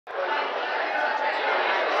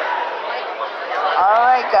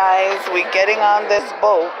guys, we getting on this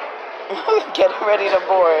boat. Getting ready to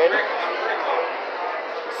board.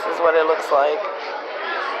 This is what it looks like.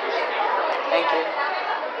 Thank you.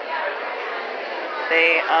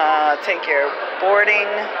 They take your boarding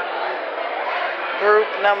group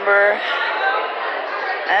number,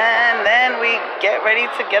 and then we get ready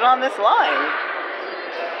to get on this line.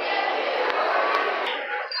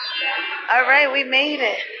 All right, we made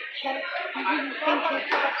it. Thank you.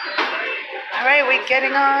 All right, we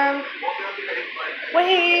getting on.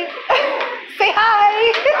 Wave. Say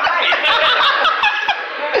hi.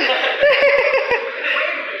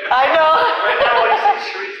 I know.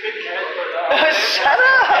 Shut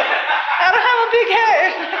up. I don't have a big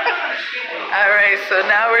head. All right, so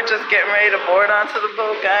now we're just getting ready to board onto the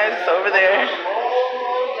boat, guys. It's over there.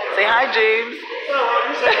 Say hi, James.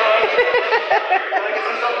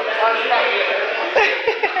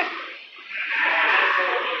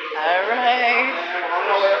 All right.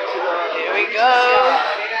 Here we go.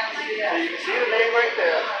 You can see the name right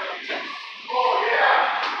there.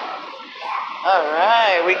 All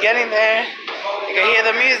right, we're getting there. You can hear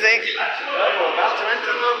the music. We're about to enter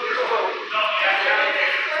the boat.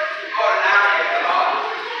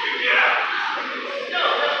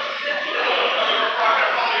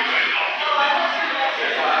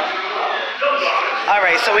 All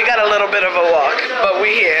right, so we got a little bit of a walk, but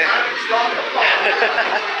we're here.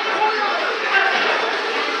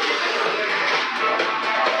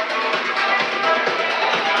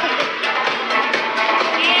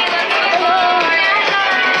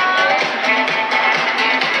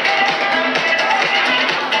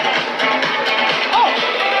 Oh,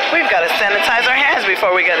 we've got to sanitize our hands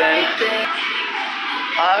before we get in.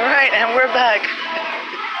 All right, and we're back.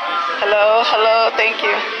 Hello, hello, thank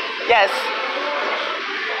you. Yes.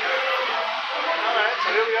 So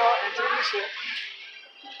here we are entering the ship.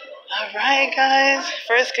 All right, guys.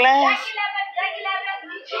 First class.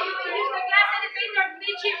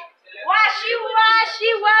 Washi, washi,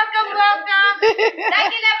 welcome, welcome. Deck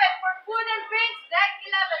 11 for food and drinks. Deck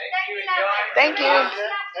 11, deck 11. Thank you.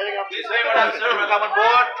 Heading up to the welcome on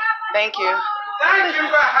board. Thank you. Thank you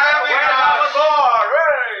for having us on board.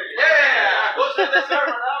 Yeah. Go to the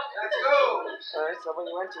server now. Let's go. Alright, so when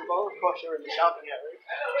you enter the boat, of course you're in the shopping area.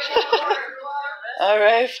 All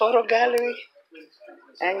right, photo gallery.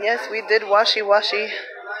 And yes, we did washy.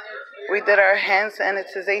 We did our hand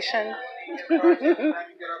sanitization.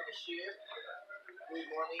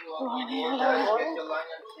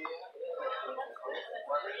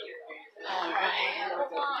 All right.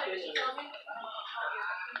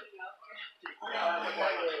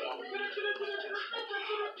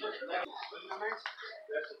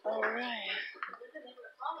 All right.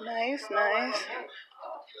 Nice. Nice.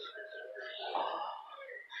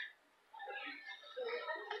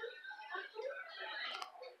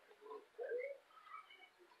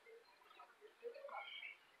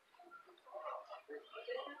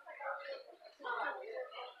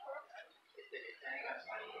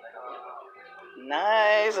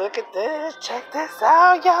 Look at this. Check this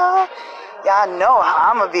out, y'all. Y'all know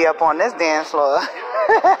I'm gonna be up on this dance floor.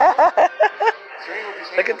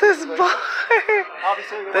 Look at this bar.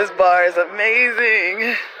 This bar is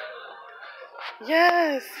amazing.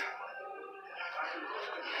 Yes.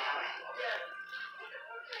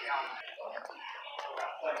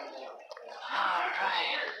 All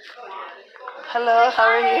right. Hello, how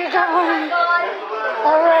are you going?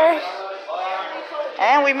 All right.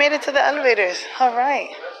 And we made it to the elevators. All right.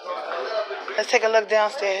 Let's take a look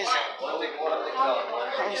downstairs. Let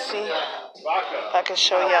me see if I can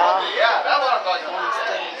show y'all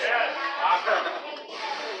downstairs.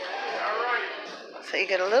 So you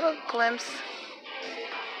get a little glimpse.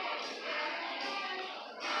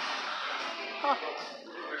 Oh,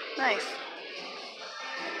 nice.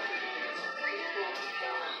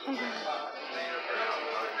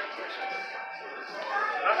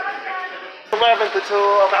 11 to 2,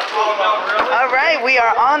 about 2 o'clock. All right, we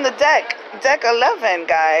are on the deck. Deck 11,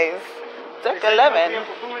 guys. Deck 11.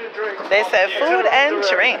 They said food and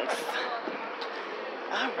drinks.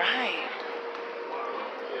 All right.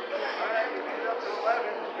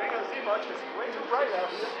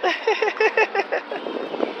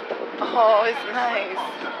 Oh, it's nice.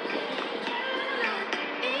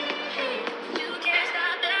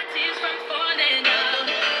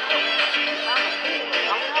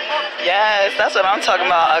 Yes, that's what I'm talking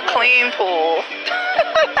about. A clean pool.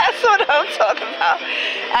 That's what I'm talking about.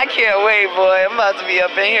 I can't wait, boy. I'm about to be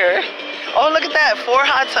up in here. Oh, look at that. 4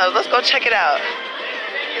 hot tubs. Let's go check it out. Do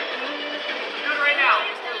it right now.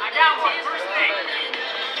 I got one. First thing.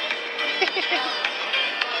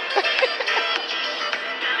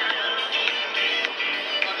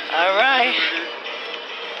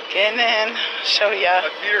 And then show ya. My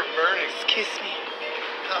feet are burning. Excuse me.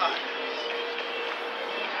 God.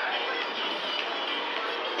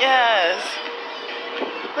 Yes.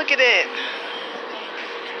 Look at it.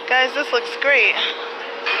 Guys, this looks great.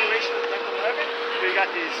 We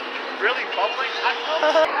got these really bubbling hot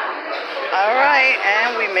tubs. Alright,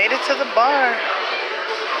 and we made it to the bar.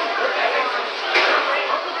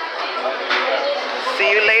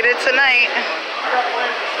 See you later tonight.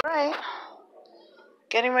 Alright.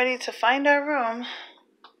 Getting ready to find our room.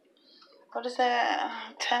 What is that?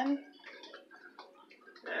 10?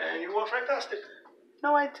 And you walked right past it.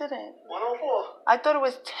 No, I didn't. 104. I thought it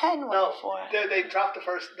was 10, No, 104. they dropped the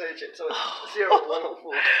first digit, so it's 0,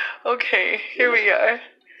 104. Okay, here we are.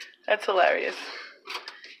 That's hilarious.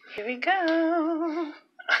 Here we go.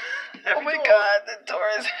 Oh my God, the door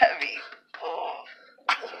is heavy. Oh.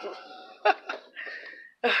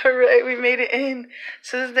 Alright, we made it in.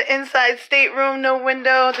 So this is the inside stateroom, no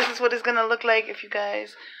window. This is what it's gonna look like if you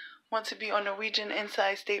guys want to be on Norwegian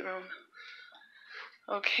inside stateroom.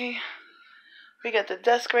 Okay. We got the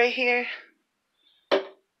desk right here.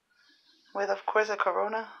 With, of course, a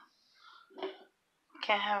Corona.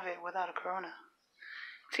 Can't have it without a Corona.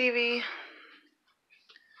 TV.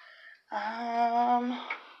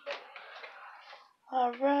 Alright.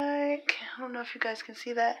 I don't know if you guys can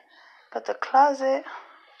see that. Got the closet.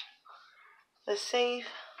 The safe.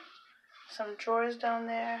 Some drawers down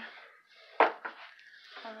there.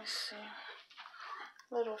 Let me see.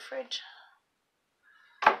 Little fridge.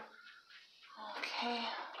 Okay.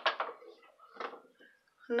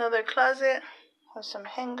 Another closet with some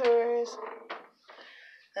hangers.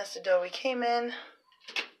 That's the door we came in.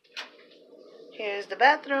 Here's the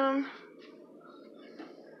bathroom.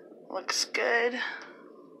 Looks good.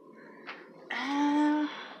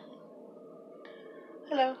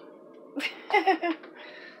 Hello.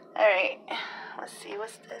 Alright. Let's see,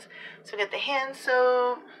 what's this? So we got the hand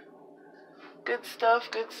soap. Good stuff,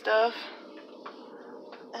 good stuff.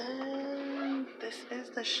 And this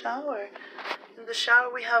is the shower. In the shower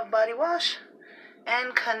we have body wash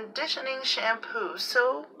and conditioning shampoo.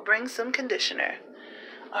 So bring some conditioner.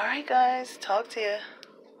 Alright guys, talk to you.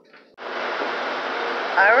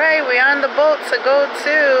 Alright, we're on the boat to go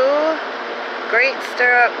to Great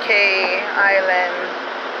Stirrup Cay Island.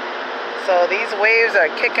 So these waves are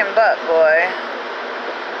kicking butt, boy.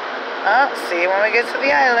 Oh, see you when we get to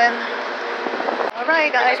the island.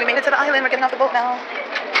 Alright guys, we made it to the island. We're getting off the boat now.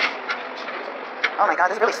 Oh my God,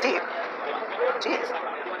 this is really steep. Jeez.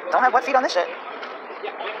 Don't have wet feet on this shit. Okay.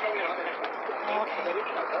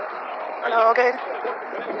 Hello, good.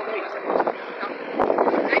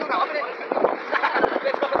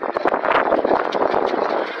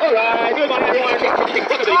 Alright, good morning everyone.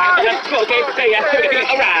 Okay, yeah.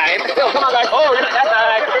 Alright. Come on guys. Oh, that's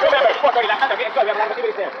nice.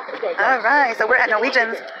 Alright, so we're at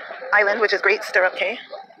Norwegian's island, which is Great Stirrup Cay.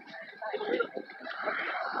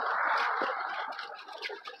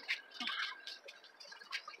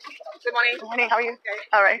 Good morning. Good morning, how are you?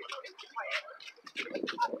 Alright.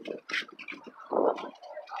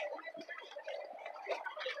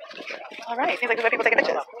 Alright, seems like there's people taking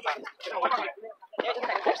pictures.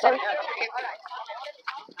 Sorry.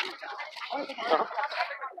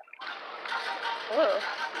 Whoa.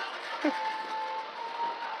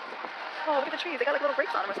 Oh, look at the trees. They got like little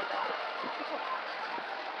brakes on them or something. Cool.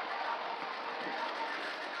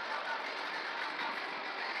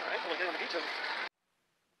 Alright, we'll get on the beach. Alright,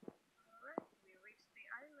 we reached the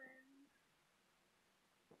island.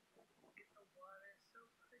 Look at the water, so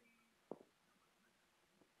pretty.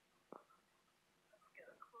 Let's get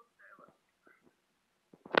a closer look.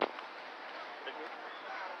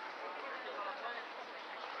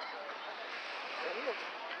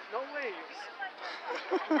 No waves.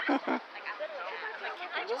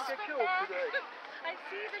 You won't get killed today. I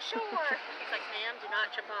see the shore. He's like, ma'am, do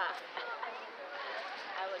not jump off.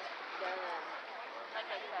 I was done. Like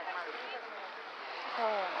I said,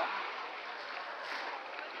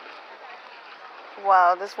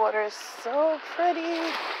 Wow, this water is so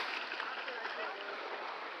pretty.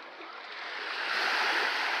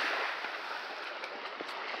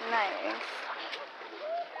 Nice.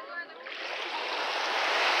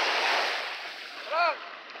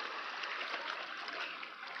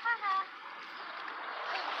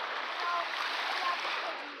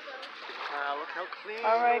 Look how clean.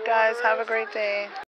 All right, guys, have a great day.